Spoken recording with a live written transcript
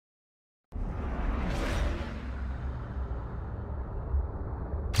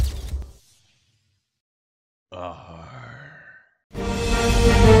Arr.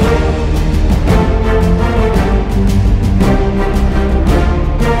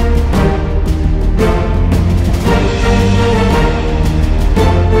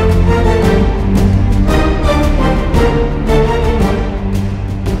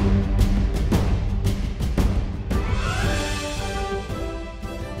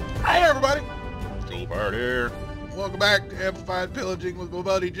 Hi everybody, Bart here. Welcome back to Amplified Pillaging with my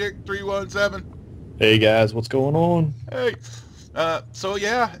buddy Jick317. Hey guys, what's going on? Hey, so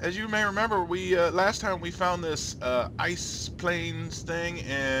yeah, as you may remember, we last time we found this ice plains thing,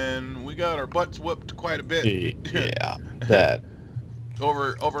 and we got our butts whooped quite a bit. Yeah, that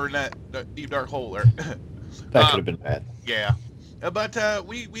over in that deep dark hole there. that could have been bad. Yeah, but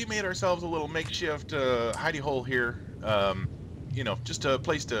we made ourselves a little makeshift hidey hole here. You know, just a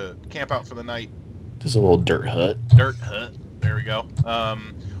place to camp out for the night. Just a little dirt hut. Dirt hut. There we go.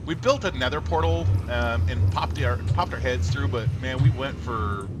 We built a nether portal and popped our heads through, but man, we went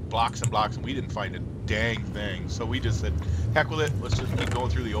for blocks and blocks and we didn't find a dang thing. So we just said, heck with it. Let's just keep going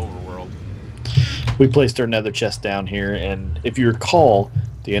through the overworld. We placed our nether chest down here, and if you recall,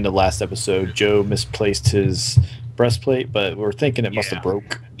 at the end of last episode, Joe misplaced his breastplate, but we're thinking it must have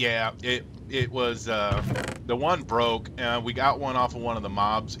broke. Yeah, it was the one broke. We got one off of one of the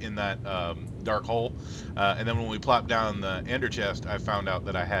mobs in that dark hole, and then when we plopped down the ender chest, I found out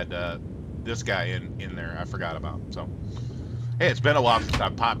that I had this guy in there. I forgot about. So hey, it's been a while since I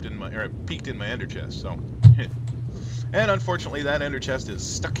peeked in my ender chest. So and unfortunately, that ender chest is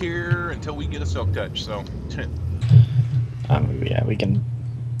stuck here until we get a silk touch. So Yeah, we can.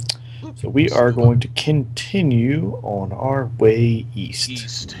 So we are going to continue on our way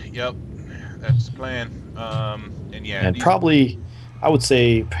east. Yep, that's the plan. And yeah, and probably, I would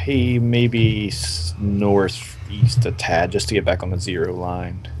say, maybe northeast a tad, just to get back on the 0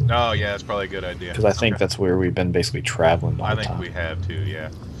 line. Oh yeah, that's probably a good idea. Because I think that's where we've been basically traveling all the time. I think we have too. Yeah.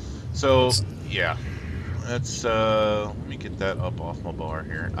 So yeah, let's let me get that up off my bar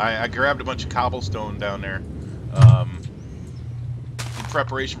here. I grabbed a bunch of cobblestone down there.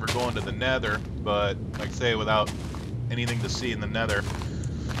 Preparation for going to the Nether, but like I say, without anything to see in the Nether,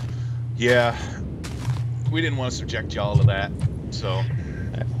 yeah, we didn't want to subject y'all to that. So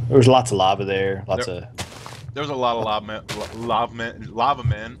there was lots of lava there, there was a lot of lava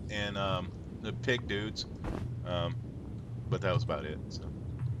men and the pig dudes, but that was about it. So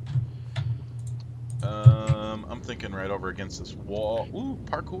I'm thinking right over against this wall. Ooh,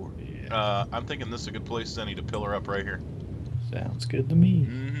 parkour. Yeah. I'm thinking this is a good place. I need to pillar up right here. Sounds good to me.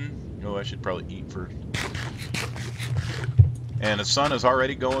 Mm-hmm. Oh, I should probably eat first. And the sun is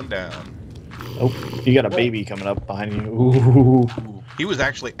already going down. Oh, you got a baby coming up behind you. Ooh. He was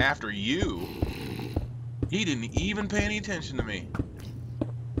actually after you. He didn't even pay any attention to me.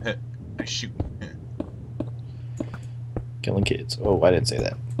 I shoot. Killing kids. Oh, I didn't say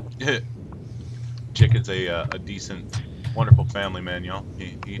that. Chicken's a decent, wonderful family man, y'all.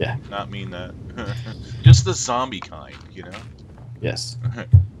 He yeah. did not mean that. Just the zombie kind, you know? Yes.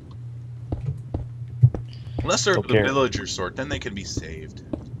 Unless they're the villager sort, then they can be saved.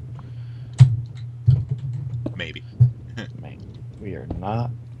 Maybe. Man, we are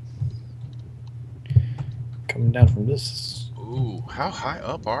not coming down from this. Ooh, how high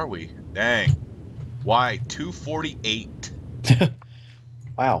up are we? Dang. Why 248?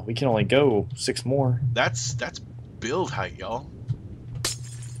 Wow, we can only go 6 more. That's build height, y'all.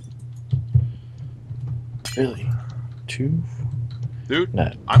 Really? 2? Dude,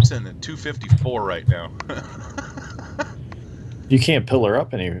 no. I'm sitting at 254 right now. You can't pillar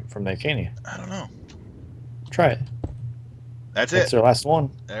up any from there, can you? I don't know. Try it. That's That's our last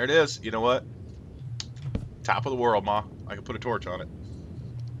one. There it is. You know what? Top of the world, Ma. I can put a torch on it.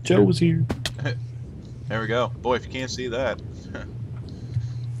 Joe was here. There we go. Boy, if you can't see that.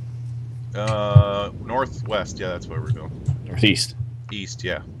 Northwest. Yeah, that's where we're going. Northeast. East,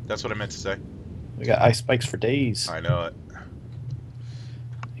 yeah. That's what I meant to say. We got ice spikes for days. I know it.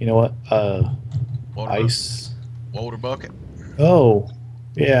 You know what? Water ice. Water bucket. Oh,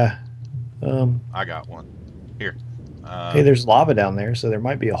 yeah. I got one. Here. Hey, there's lava down there, so there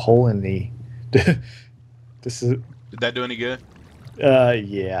might be a hole in the. This is. Did that do any good?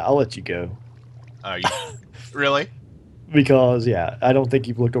 Yeah. I'll let you go. You really? Because yeah, I don't think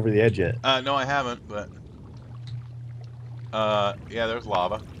you've looked over the edge yet. No, I haven't. But yeah, there's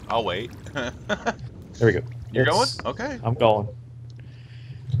lava. I'll wait. There we go. You're going? Okay. I'm going.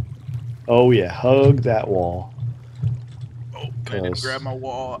 Oh yeah, hug that wall. Oh, I didn't grab my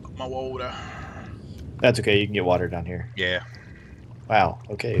water. That's okay. You can get water down here. Yeah. Wow.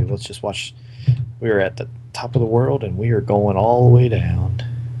 Okay, let's just watch. We are at the top of the world, and we are going all the way down.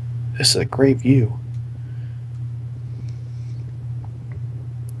 This is a great view.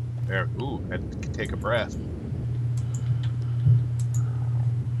 There. Ooh, had to take a breath.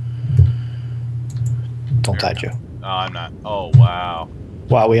 Don't die, Joe. Oh, I'm not. Oh, wow.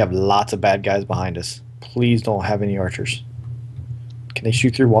 Wow, we have lots of bad guys behind us. Please don't have any archers. Can they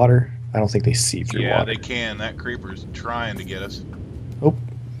shoot through water? I don't think they see through water. Yeah, they can. That creeper's trying to get us. Oh.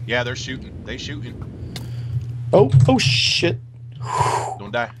 Yeah, they're shooting. They shooting. Oh shit.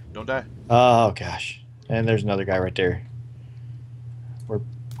 Don't die. Don't die. Oh gosh. And there's another guy right there.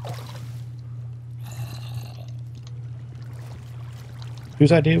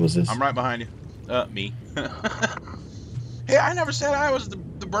 Whose idea was this? I'm right behind you. Me. Hey, I never said I was the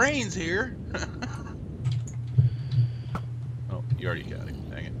brains here. Oh, you already got it.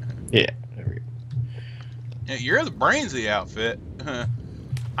 Dang it. Yeah, there we go. Yeah, you're the brains of the outfit.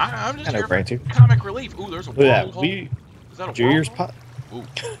 I'm just here for comic relief. Ooh, there's a world hole. Is that a did your ears hole? pop? Ooh.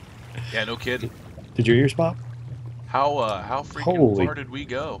 Yeah, no kidding. Did your ears pop? How freaking far did we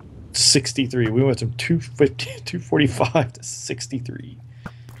go? 63. We went from 250, 245 to 63.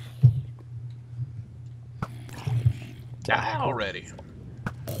 Die already.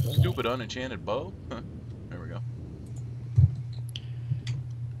 Stupid unenchanted bow. There we go.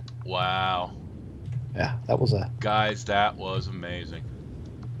 Wow. Yeah, that was a... Guys, that was amazing.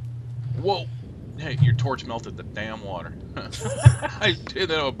 Whoa. Hey, your torch melted the damn water. I did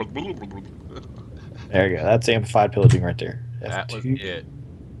that. There you go. That's amplified pillaging right there. That was it.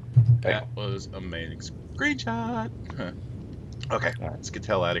 That was amazing. Screenshot. Okay, right. Let's get the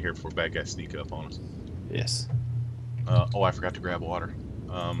hell out of here before bad guys sneak up on us. Yes. Oh, I forgot to grab water.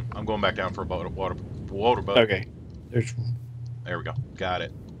 I'm going back down for a water boat. Okay. There we go. Got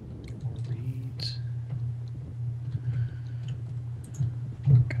it. Reeds.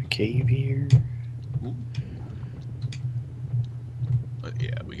 Got a cave here. Ooh. But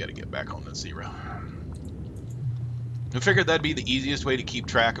yeah, we got to get back on the 0. I figured that'd be the easiest way to keep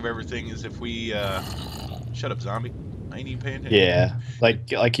track of everything is if we shut up, zombie. I ain't even paying attention. Yeah,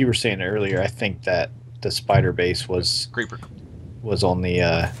 like you were saying earlier, I think that the spider base was on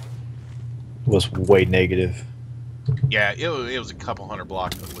the was way negative. Yeah, it was a couple hundred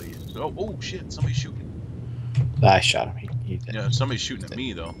blocks at least. Oh shit! Somebody's shooting. I shot him. Yeah, somebody's shooting at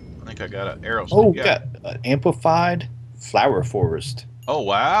me though. I think I got an arrow. Oh, yeah. Got an amplified flower forest. Oh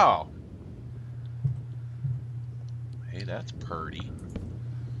wow! Hey, that's pretty.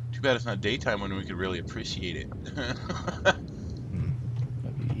 Too bad it's not daytime when we could really appreciate it.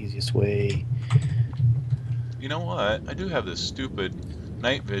 That'd be the easiest way. You know what? I do have this stupid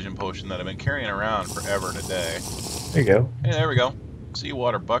night vision potion that I've been carrying around forever and a day. There you go. Hey, there we go.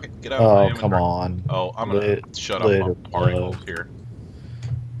 Seawater bucket. Get out of my inventory. Come on. Oh, I'm gonna shut off my particles here.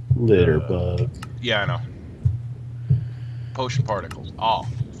 Litter bug. Yeah, I know. Potion particles off.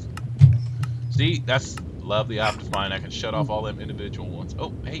 See, that's lovely Optifine. I can shut off all them individual ones.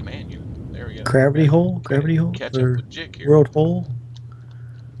 Oh, hey man, there we go. Gravity hole? Gravity hole? Catch up with Jick here. World hole?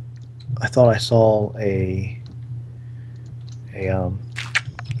 I thought I saw a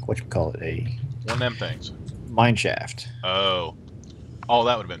one of them things. Mine shaft. Oh,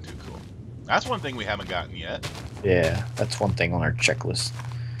 that would have been too cool. That's one thing we haven't gotten yet. Yeah, that's one thing on our checklist.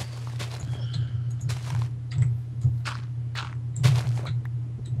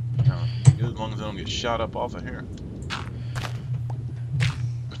 As long as I don't get shot up off of here.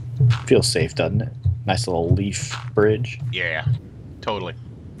 Feels safe, doesn't it? Nice little leaf bridge. Yeah, totally.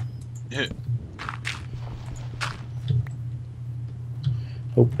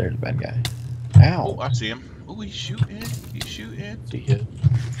 Oh, there's a bad guy. Ow. Oh, I see him. Oh, he's shooting. He's shooting. See ya.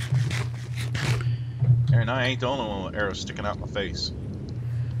 And I ain't the only one with arrows sticking out my face.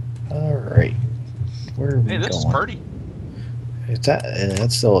 Alright. Where are we going? Hey, this is pretty.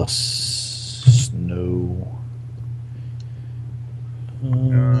 That's still a snow.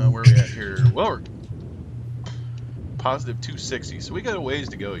 Where are we at here? Well, we're positive 260, so we got a ways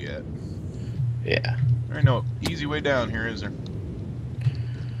to go yet. Yeah. There ain't no easy way down here, is there?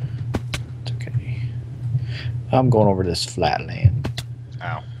 It's okay. I'm going over this flat land.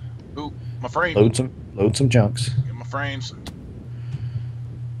 Ow. Ooh, my frame. Load some junks. Get my frames.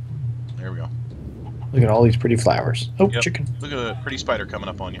 There we go. Look at all these pretty flowers. Oh, yep. Chicken. Look at a pretty spider coming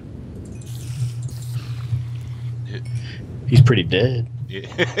up on you. He's pretty dead. Yeah.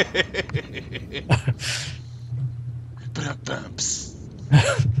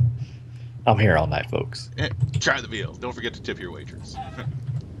 I'm here all night, folks. Try the veal. Don't forget to tip your waitress.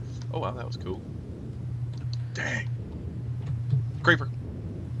 Oh, wow, that was cool. Dang. Creeper.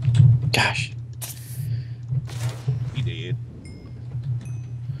 Gosh. He dead.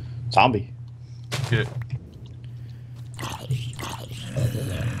 Zombie. Good.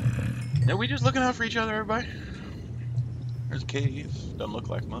 Are we just looking out for each other, everybody? There's a cave. Doesn't look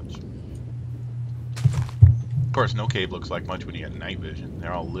like much. Of course, no cave looks like much when you have night vision.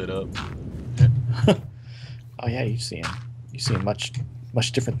 They're all lit up. Oh yeah, you seeing much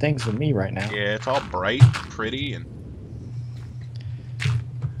different things than me right now. Yeah, it's all bright, pretty, and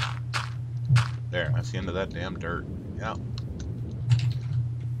there. That's the end of that damn dirt. Yeah.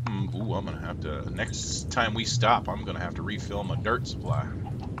 Ooh, I'm gonna have to. Next time we stop, I'm gonna have to refill my dirt supply.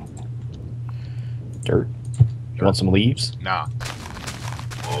 Dirt. You want some leaves? Nah.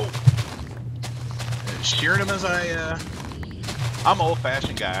 Whoa. Shearing them as I'm an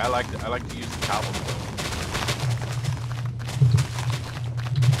old-fashioned guy. I like to use the cobblestone.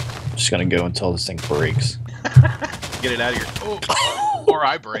 Just gonna go until this thing breaks. Get it out of here. Oh, or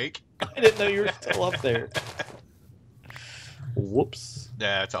I break. I didn't know you were still up there. Whoops.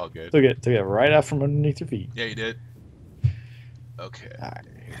 Yeah, it's all good. Took it right out from underneath your feet. Yeah, you did. Okay. All right.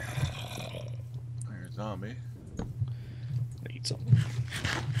 There's a zombie. Eat something.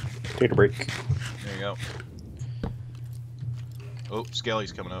 Take a break. There you go. Oh,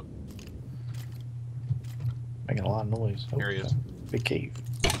 Skelly's coming up. Making a lot of noise. Oh, Here he is. Big cave.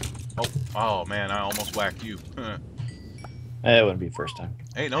 Oh man, I almost whacked you. That wouldn't be the first time.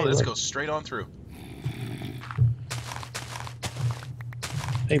 Hey, no, this goes straight on through.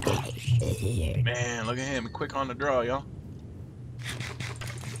 Hey, bro. Man, look at him, quick on the draw, y'all.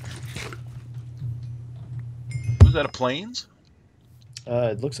 Was that a plains?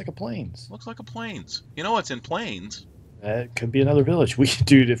 It looks like a plains. Looks like a plains. You know what's in plains? It could be another village.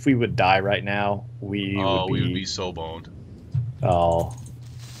 Dude, if we would die right now, we would be so boned. Oh.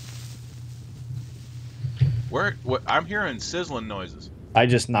 What? I'm hearing sizzling noises. I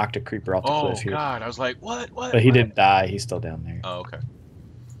just knocked a creeper off the cliff here. Oh God! I was like, what? But he didn't die. He's still down there. Oh, okay.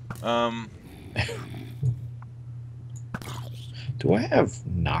 Do I have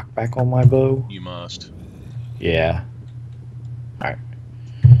knockback on my bow? You must. Yeah. All right.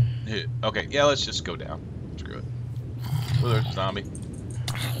 Okay. Yeah. Let's just go down. Screw it. Oh, there's a zombie.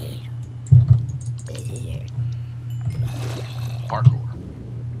 Parkour.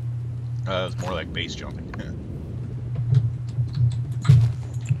 It's more like base jumping.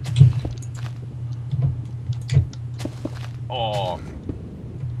 Oh,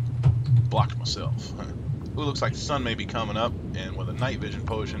 blocked myself. Ooh, looks like the sun may be coming up, and with a night vision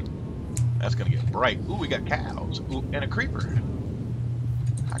potion, that's gonna get bright. Ooh, we got cows. Ooh, and a creeper.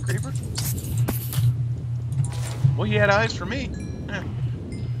 Hi, creeper. Well, you had eyes for me.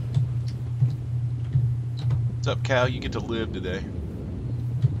 What's up, cow? You get to live today.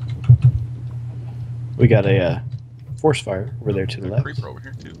 We got a forest fire over there to the left. Creeper over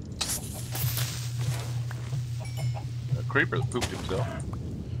here too. A creeper that pooped himself.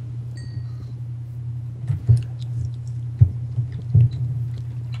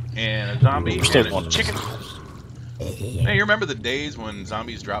 And a zombie and a chicken. Hey, you remember the days when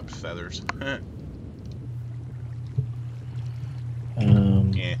zombies dropped feathers?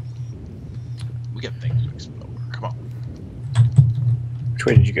 Yeah. We got things to explore. Come on. Which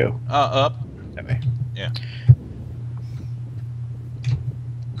way did you go? Up. That way. Yeah.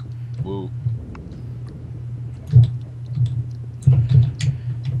 Woo.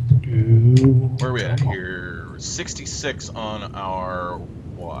 Where are we at here? 66 on our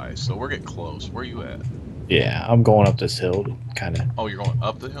Y, so we're getting close. Where are you at? Yeah, I'm going up this hill to kind of... Oh, you're going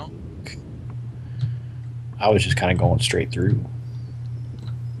up the hill? I was just kind of going straight through.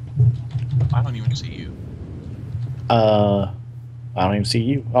 I don't even see you. I don't even see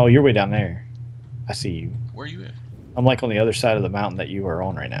you. Oh, you're way down there. I see you. Where are you at? I'm like on the other side of the mountain that you are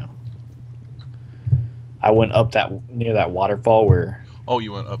on right now. I went up that near that waterfall where... Oh,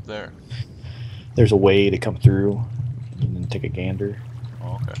 you went up there. There's a way to come through and then take a gander.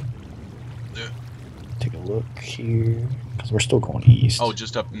 Oh, okay. Yeah. Take a look here. Because we're still going east. Oh,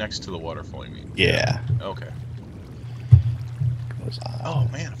 just up next to the waterfall, you mean? Yeah. Okay. Oh,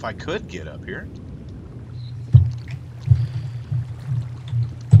 man, if I could get up here.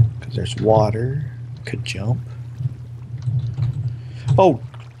 Because there's water. Could jump. Oh,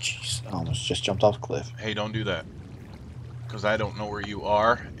 jeez. I almost just jumped off the cliff. Hey, don't do that. Because I don't know where you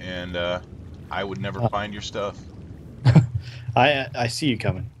are, and I would never find your stuff. I see you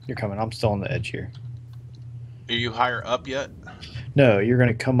coming. You're coming. I'm still on the edge here. Are you higher up yet? No, you're going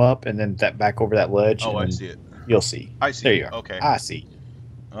to come up and then that back over that ledge. Oh, I see it. You'll see. I see. There you are. Okay. I see.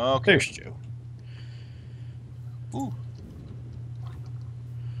 Okay. There's Joe. Ooh.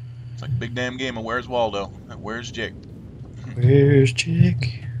 It's like a big damn game of Where's Waldo? Where's Jake? Where's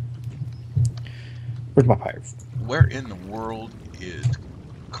Jake? Where's my pirate? Where in the world is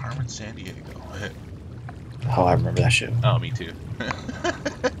Carmen Sandiego? Oh, I remember that show. Oh, me too.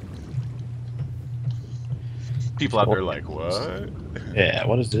 People out there like, what? Yeah,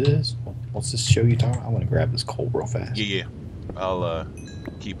 what is this? What's this show you talking about? I want to grab this coal real fast. Yeah. I'll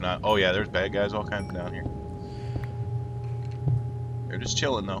keep an eye. Oh yeah, there's bad guys all kinds down here. They're just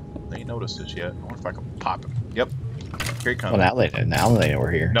chilling though. They ain't noticed us yet. I wonder if I can pop him. Yep. Here he comes. Well, now they know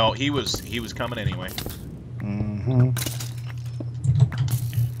we're here. No, he was coming anyway. Mm-hmm.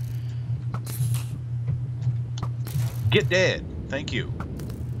 Get dead. Thank you.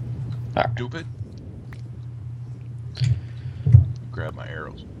 All right. Stupid. Grab my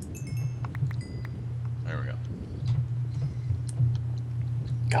arrows. There we go.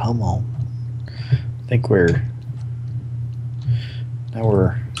 Come on. I think we're in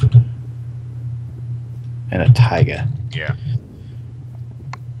a taiga. Yeah.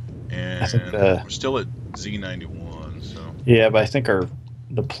 And I think we're still at Z91, so. Yeah, but I think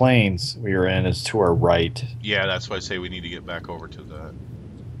the plains we were in is to our right. Yeah, that's why I say we need to get back over to the.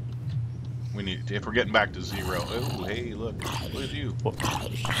 We need if we're getting back to 0. Oh, hey, look at you.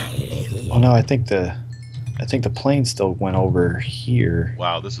 Oh no, I think the plane still went over here.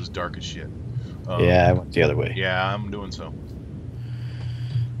 Wow, this is dark as shit. Yeah, I went the other way. Yeah, I'm doing so.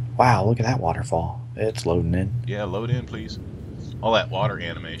 Wow, look at that waterfall. It's loading in. Yeah, load in, please. All that water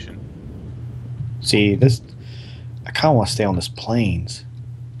animation. See, this... I kind of want to stay on this plains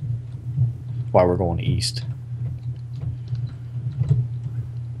while we're going east.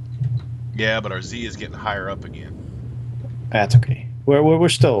 Yeah, but our Z is getting higher up again. That's okay. We're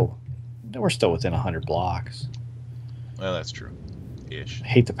still within 100 blocks. Well, that's true. Ish. I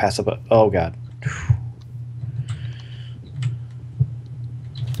hate to pass up. Oh god.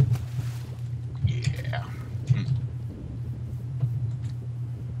 Yeah.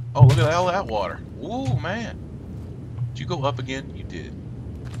 Oh, look at all that water. Ooh, man. Did you go up again? You did.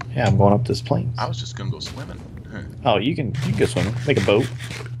 Yeah, I'm going up this plains. I was just gonna go swimming. Oh, you can go swimming. Make a boat.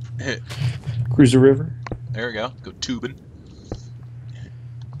 Cruise the river. There we go. Go tubing.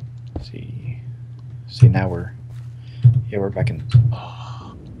 See now we're back in.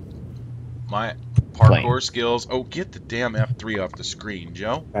 Oh, my parkour skills. Oh, get the damn F3 off the screen,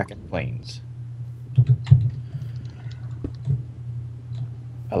 Joe. Back in plains.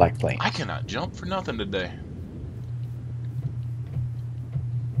 I like plains. I cannot jump for nothing today.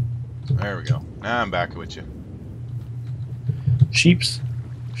 There we go. Now I'm back with you. Sheeps.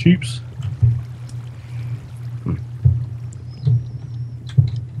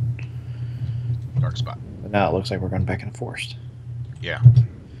 Dark spot. But now it looks like we're going back in the forest. Yeah.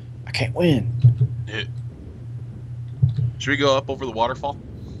 I can't win. Should we go up over the waterfall?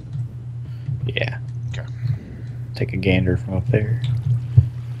 Yeah. Okay. Take a gander from up there.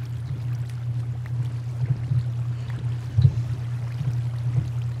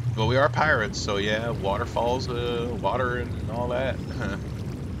 Well, we are pirates, so yeah, waterfalls, water and all that.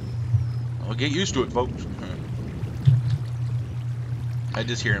 I'll get used to it, folks. I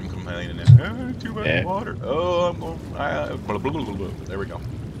just hear him complaining. Too much water. Oh, I'm going. Blah, blah, blah, blah. There we go.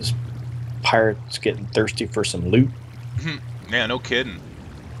 This pirate's getting thirsty for some loot. Yeah, no kidding.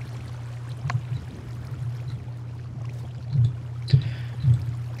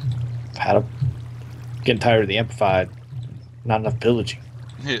 Getting tired of the amplified. Not enough pillaging.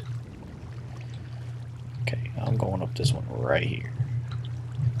 Okay, I'm going up this one right here.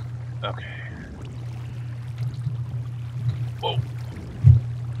 Okay. Whoa.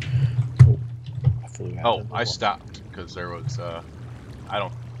 Oh, I flew out. Oh, I stopped because there was. I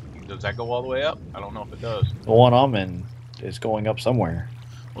don't. Does that go all the way up? I don't know if it does. The one I'm in is going up somewhere.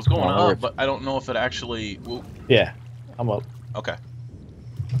 Well, it's going up, but I don't know if it actually. Whoop. Yeah, I'm up. Okay.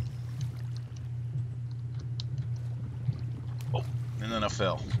 Oh, and then I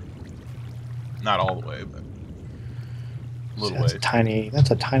fell. Not all the way, but a little way.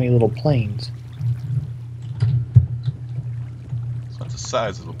 That's a tiny little plains. It's not the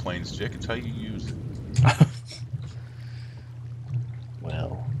size of the planes, Jake. It's how you use it.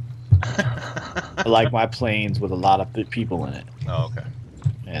 Well, I like my plains with a lot of people in it. Oh, okay.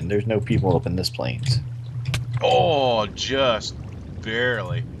 And there's no people up in this plains. Oh, just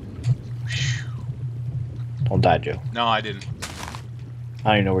barely. Whew. Don't die, Joe. No, I didn't. I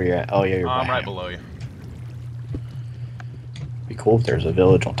don't even know where you're at. Oh, yeah, you're I'm right below you. Be cool if there's a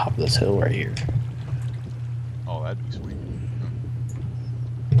village on top of this hill right here. Oh, that'd be sweet.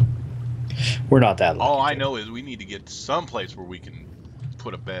 We're not that lucky. All I know is we need to get someplace where we can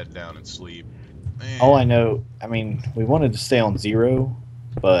put a bed down and sleep. Man. All I know, I mean, we wanted to stay on 0,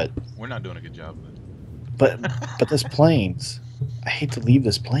 but we're not doing a good job of it. But this plains, I hate to leave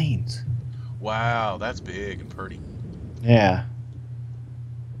this plains. Wow, that's big and pretty. Yeah.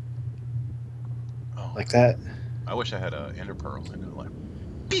 Oh, like that. I wish I had a ender pearl in it. Like,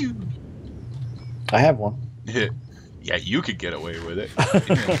 pew. I have one. Yeah, you could get away with it.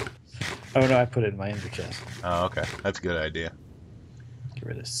 Oh no, I put it in my ender chest. Oh, okay. That's a good idea. Get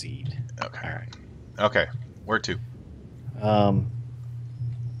rid of seed. Okay. All right. Okay. Where to? Well,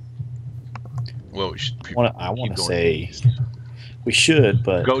 we should I want to say we should,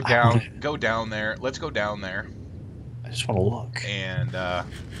 but go down. Go down there. Let's go down there. I just want to look. And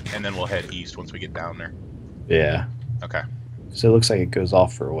then we'll head east once we get down there. Yeah. Okay. So it looks like it goes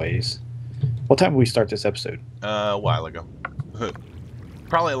off for a ways. What time did we start this episode? A while ago.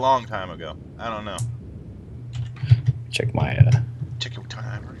 Probably a long time ago. I don't know. Check my Check your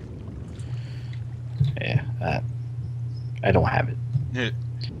timer. Yeah, I don't have it.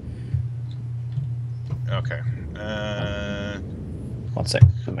 Okay. 1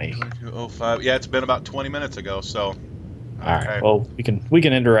 second. Let me. 22:05. Yeah, it's been about 20 minutes ago. So. All right. Well, we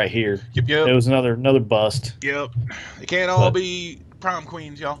can end it right here. Yep. It was another bust. Yep. They can't all be prom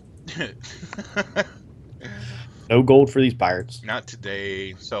queens, y'all. No gold for these pirates. Not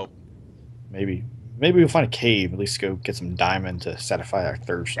today. So. Maybe we'll find a cave. At least go get some diamond to satisfy our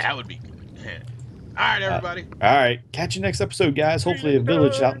thirst. That would be good. All right, everybody. All right. Catch you next episode, guys. Hopefully a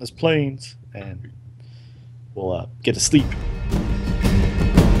village out in this plains, and we'll get to sleep.